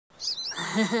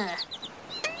Huh?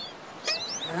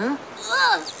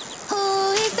 Who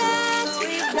is that?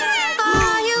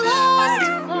 Are you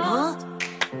lost?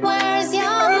 Where's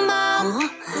your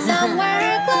mom?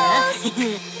 Somewhere close.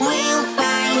 We'll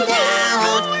find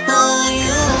out who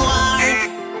you are,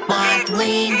 but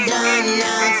we don't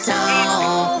know so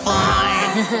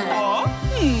far.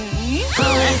 Who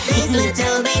is this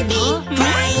little baby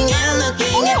crying and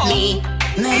looking at me?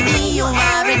 Maybe you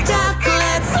are a duck.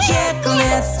 Let's check,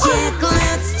 let's check,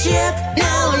 let's check.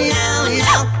 No, no,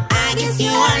 no, I guess you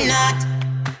are not.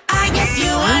 I guess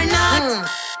you are not.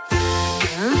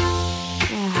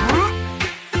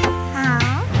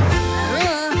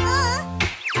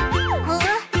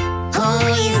 Who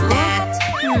is that?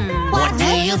 What do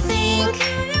you think?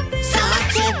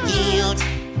 Such a cute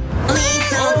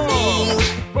little thing.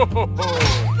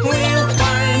 We'll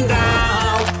find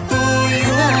out who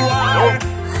you are,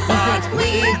 but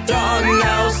we don't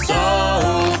know so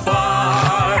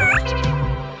far.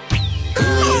 Who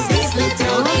is this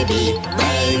little baby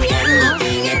playing and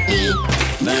looking at me?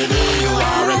 Maybe you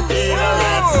are a bear.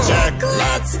 Let's check,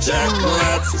 let's check,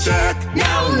 let's check.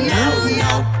 No, no,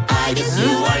 no, I guess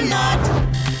you are not.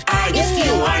 I guess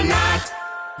you are not.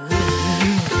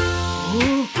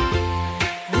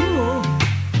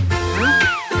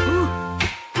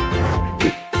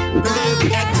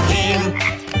 Look at him,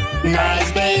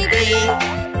 nice baby.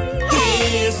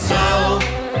 He's so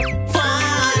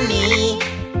funny.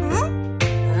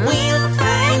 We'll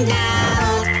find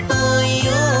out who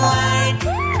you are,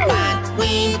 but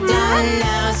we don't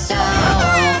know so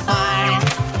far.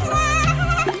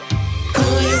 Who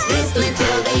is this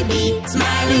little baby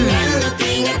smiling and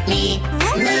looking at me?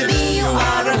 Maybe you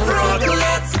are a frog.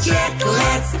 Let's check,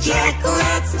 let's check,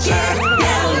 let's check. No,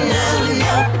 no,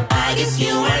 no, I guess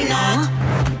you are not.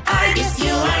 I guess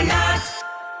you are not.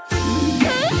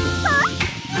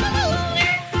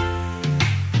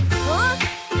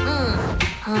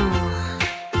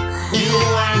 You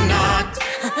are not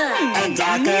a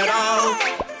duck at all,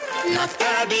 not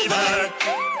a beaver,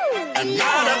 and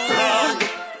not a frog.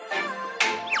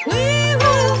 We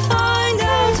will find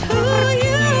out who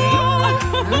you are,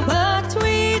 but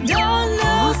we don't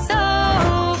know so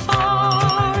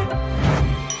far.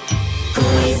 Who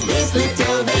is this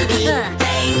little baby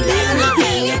playing and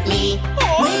looking at me?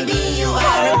 Maybe you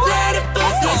are a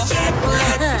platypus. Let's check,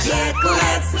 let's check,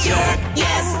 let's check.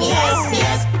 Yes, yes,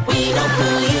 yes, we know who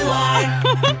you are.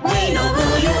 We know who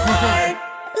you are.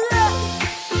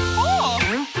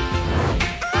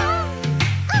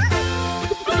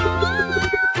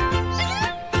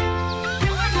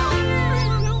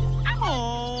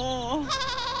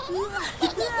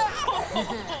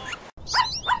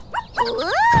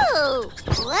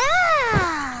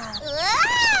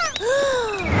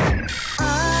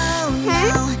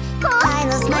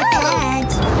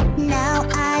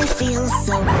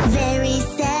 Very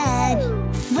sad.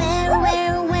 Where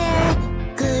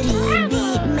could he be?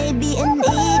 Maybe an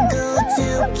eagle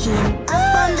took him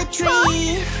up on the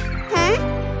tree.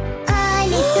 I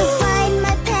need to find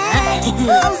my pet.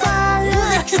 I'll follow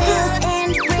the trails and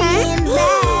bring him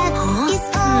back. He's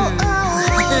all alone.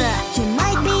 He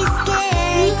might be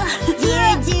scared.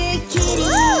 Dear, dear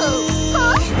kitty,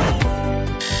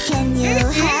 can you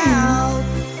help?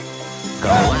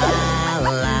 Koala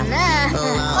lost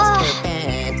her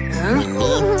pet. We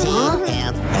need to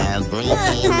help her bring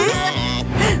him back.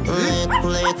 Look,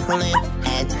 look, look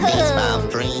at these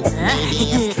footprints. Maybe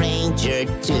a stranger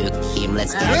took him.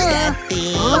 Let's catch that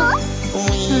thief.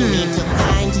 We need to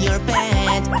find your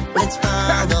pet. Let's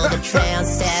follow the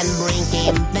trails and bring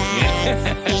him back.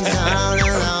 He's all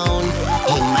alone.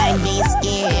 He might be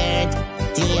scared.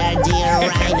 Dear, dear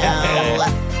rhino,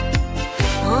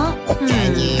 can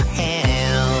you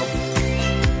help?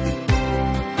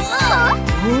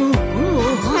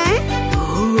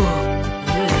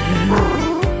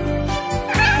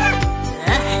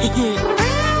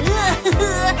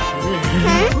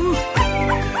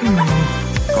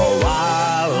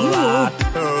 Koala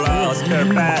lost her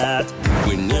pet.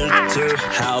 We need to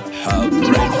help her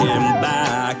bring him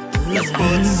back. Let's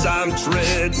put some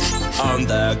treats on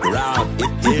the ground.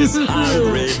 If he's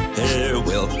hungry, he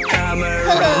will come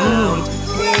around.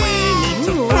 We need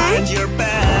to find your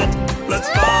pet. Let's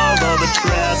follow the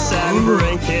trails and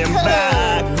bring him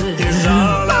back. He's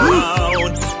all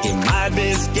alone. He might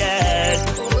be scared.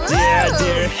 Dear,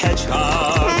 dear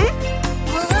hedgehog,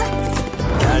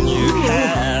 can you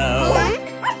help?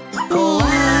 Koala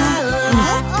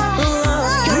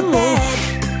lost her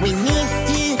pet. We need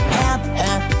to help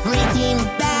her bring him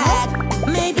back.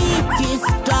 Maybe he's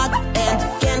stuck and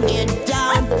can't get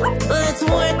down. Let's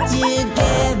work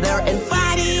together and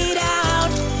fight it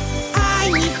out. I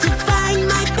need to find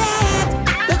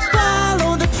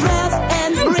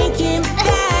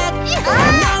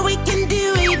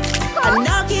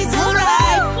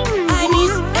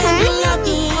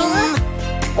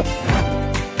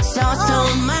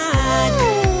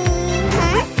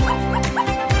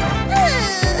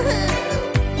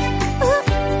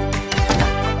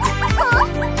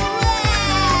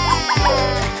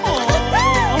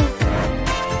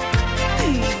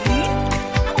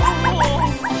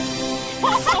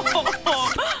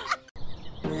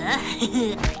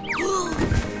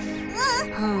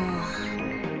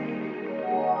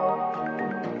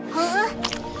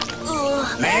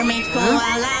Mermaid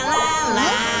koala la la.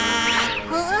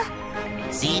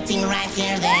 Sitting right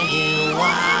here, there you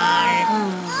are.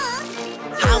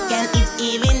 How can it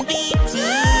even be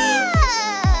true?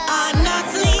 I'm not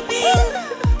sleeping.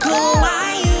 Who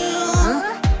are you?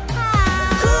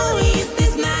 Who is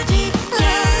this magic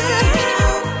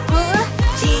girl?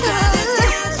 She got a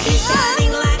touch, she's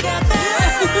shining like a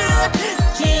bell.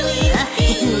 She lives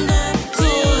in the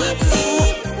deep sea.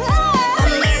 A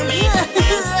mermaid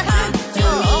has come to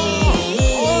me.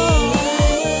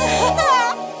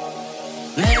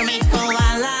 Mermaid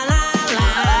koala la la.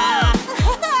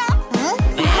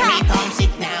 Very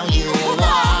homesick now you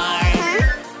are.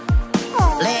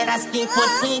 Let us think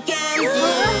what we can do.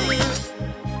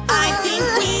 I think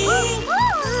we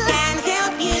can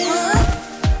help you.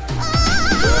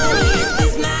 Who is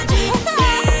this magic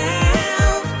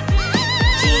girl?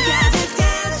 She has a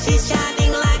touch, she's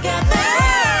shining like a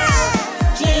bell.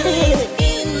 She lives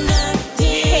in the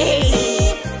deep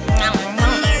sea. A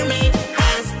mermaid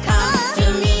has come to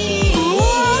me.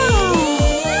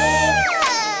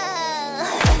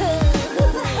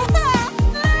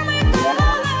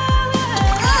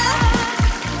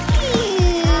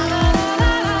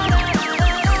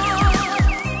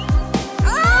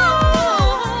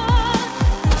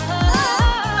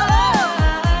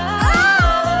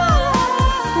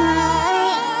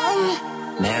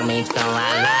 Mermaid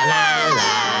koala la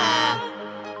la.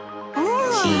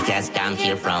 She has come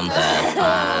here from the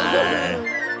far.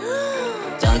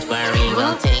 Don't worry,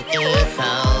 we'll take you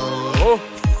home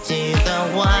to the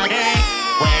water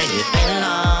where you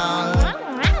belong.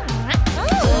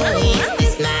 Who is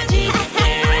this magic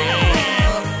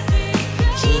girl?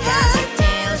 She has a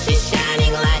tail, she's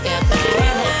shining like a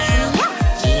pearl.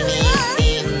 She lives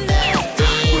in the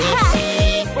deep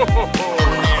sea. A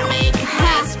mermaid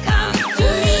has come to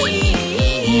me.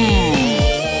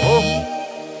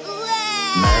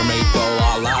 Mermaid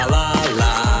koala la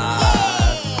la.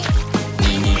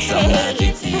 We need some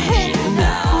magic here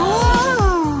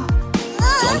now.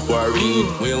 Don't worry,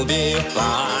 we'll be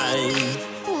fine.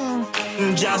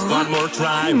 Just one more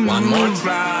try, one more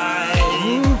try.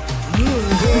 Who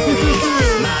is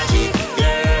this magic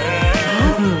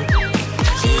girl?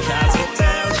 She has a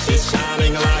tail, she's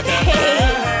shining like a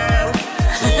pearl.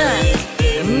 She lives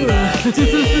in the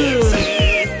deep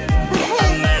sea. A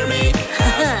mermaid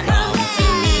has come to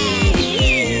me.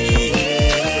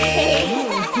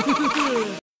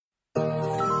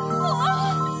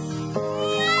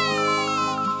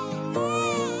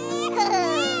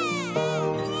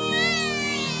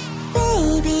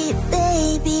 Baby,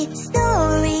 baby,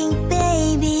 snoring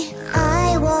baby,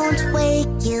 I won't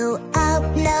wake you up,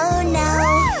 no, no.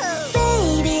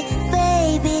 Baby,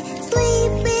 baby,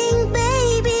 sleeping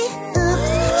baby,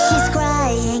 oops, she's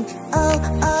crying, oh,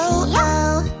 oh,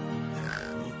 oh.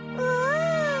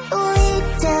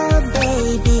 Little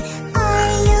baby,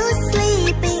 are you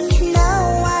sleeping? No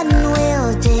one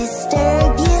will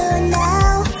disturb you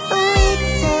now.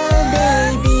 Little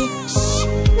baby, shh,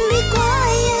 be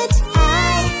quiet,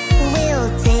 I will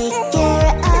take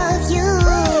care of you.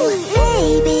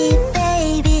 Baby,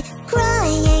 baby,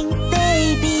 crying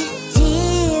baby,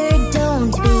 dear,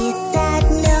 don't be sad,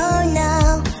 no, no.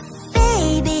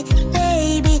 Baby,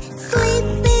 baby,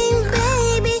 sleeping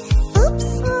baby, oops,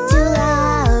 too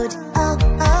loud, oh,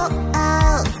 oh,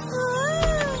 oh.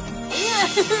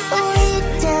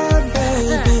 Little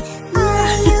baby,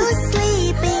 are you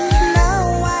sleeping? No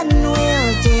one will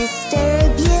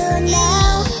disturb you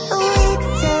now.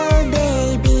 Little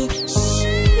baby, shh,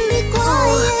 be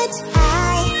quiet,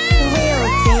 I will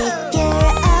take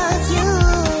care of you.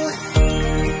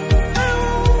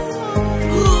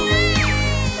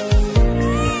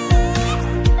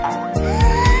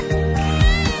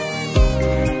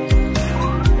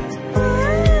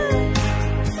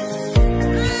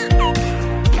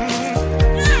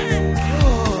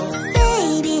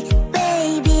 Baby,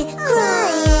 baby,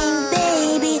 crying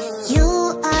baby, you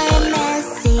are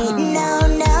messy, no,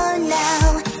 no, no.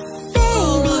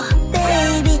 Baby,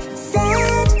 baby,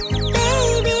 sad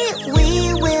baby, we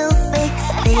will fix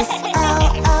this, oh,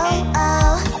 oh,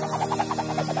 oh.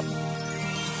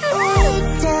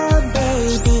 Little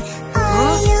baby,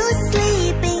 are you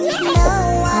sleeping? No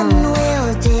one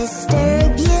will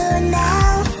disturb you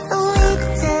now.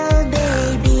 Little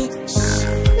baby, shh,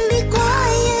 be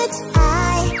quiet, I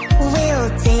will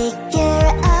take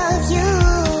care of you.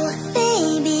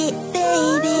 Baby,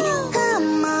 baby,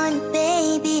 come on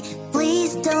baby,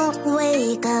 please don't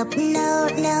wake up, no,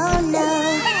 no, no.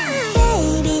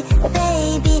 Baby,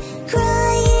 baby,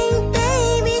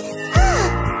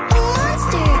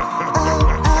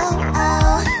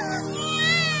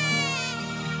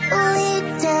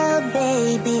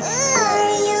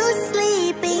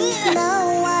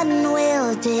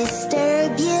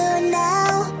 you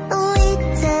now,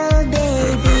 little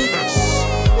baby. Shh,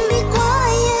 be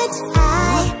quiet.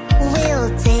 I will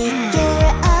take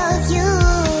care of you.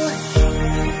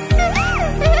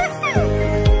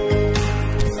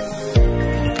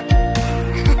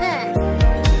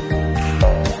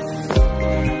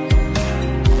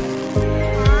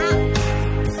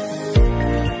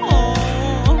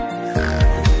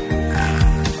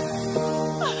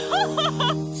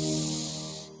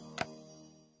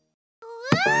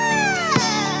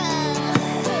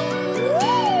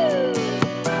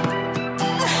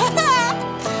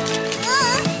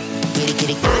 Kitty,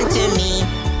 kitty, come to me.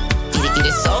 Kitty,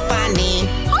 kitty, so funny.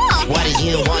 What do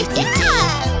you want, kitty?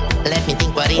 Let me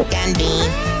think what it can be.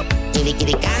 Kitty,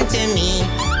 kitty, come to me.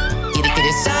 Kitty,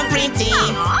 kitty, so pretty.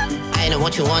 I know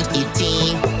what you want,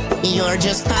 kitty. You're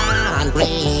just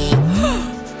hungry.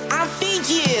 I'll feed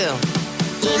you.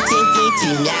 Kitty,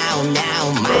 kitty, meow, meow,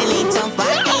 my little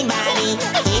fluffy body.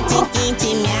 Kitty,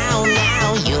 kitty, meow,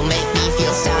 meow, you make me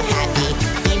feel so happy.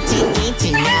 Kitty,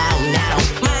 kitty, meow, meow,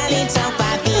 my little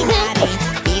fluffy body.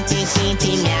 Kitty,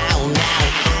 kitty, meow, meow,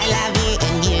 I love you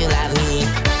and you love me.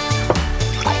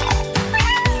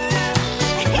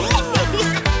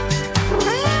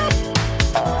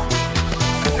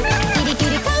 Kitty,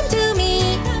 kitty, come to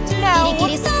me. Kitty,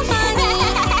 kitty, so funny.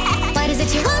 What is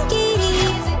it you want, kitty?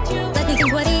 Let me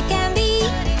think what it can be.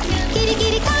 Kitty,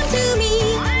 kitty, come to me.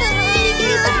 Kitty,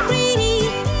 kitty, so pretty.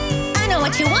 I know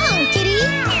what you want, kitty.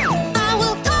 I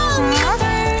will comb your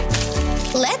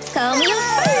fur. Let's comb your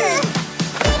fur.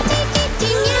 Kitty,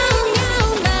 kitty, meow, meow,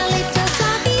 my little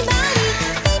fluffy body.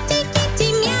 Kitty, kitty,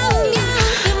 meow, meow,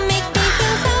 you make me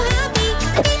feel so happy.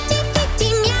 Kitty, kitty,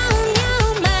 meow, meow,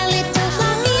 my little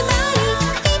fluffy body.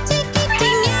 Kitty, kitty,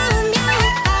 meow, meow,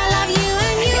 I love you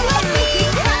and you love me.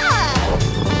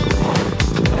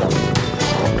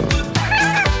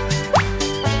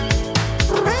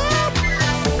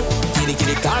 Kitty,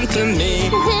 kitty, come to me.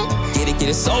 Kitty,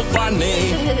 kitty, so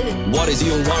funny. What is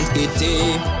you want,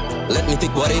 kitty? Let me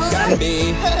think what it can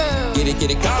be. Kitty,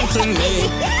 kitty, come to me.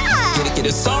 Kitty,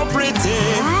 kitty, so pretty.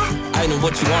 I know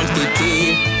what you want,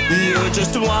 kitty. You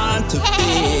just want to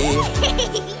be.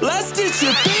 Let's teach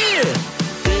you be.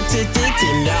 Kitty, kitty,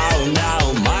 now, now,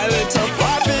 my little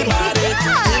fluffy body.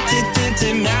 Kitty,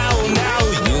 kitty, now, now,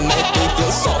 you make me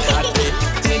feel so happy.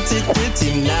 Kitty,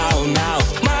 kitty, now, now,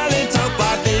 my little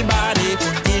fluffy body.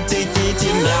 Kitty,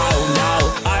 kitty, now, now,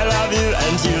 I love you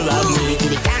and you love me.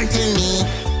 Kitty, come to me.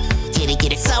 Kitty,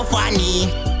 kitty, so funny.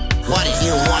 What do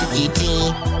you want,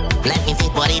 kitty? Let me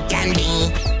think what it can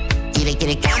be. Kitty,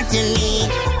 kitty, come to me.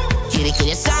 Kitty,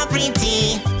 kitty, so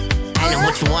pretty. I know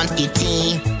what you want,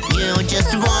 kitty. You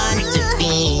just want to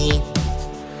be.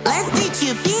 Let's teach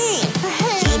you be.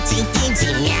 Kitty,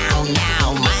 kitty, meow,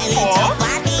 meow, my little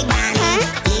fluffy bunny.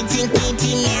 Kitty,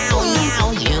 kitty, meow, meow,